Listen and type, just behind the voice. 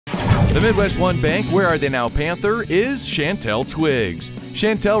The MidWestOne Bank Where Are They Now Panther is Shantel Twiggs.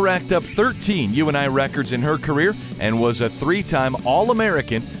 Shantel racked up 13 UNI records in her career and was a 3-time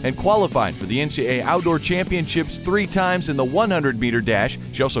All-American and qualified for the NCAA Outdoor Championships 3 times in the 100-meter dash.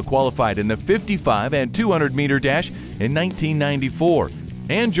 She also qualified in the 55 and 200-meter dash in 1994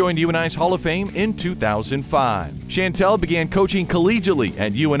 and joined UNI's Hall of Fame in 2005. Shantel began coaching collegiately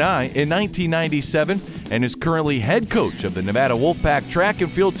at UNI in 1997 and is currently head coach of the Nevada Wolfpack track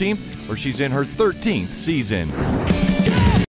and field team, where she's in her 13th season.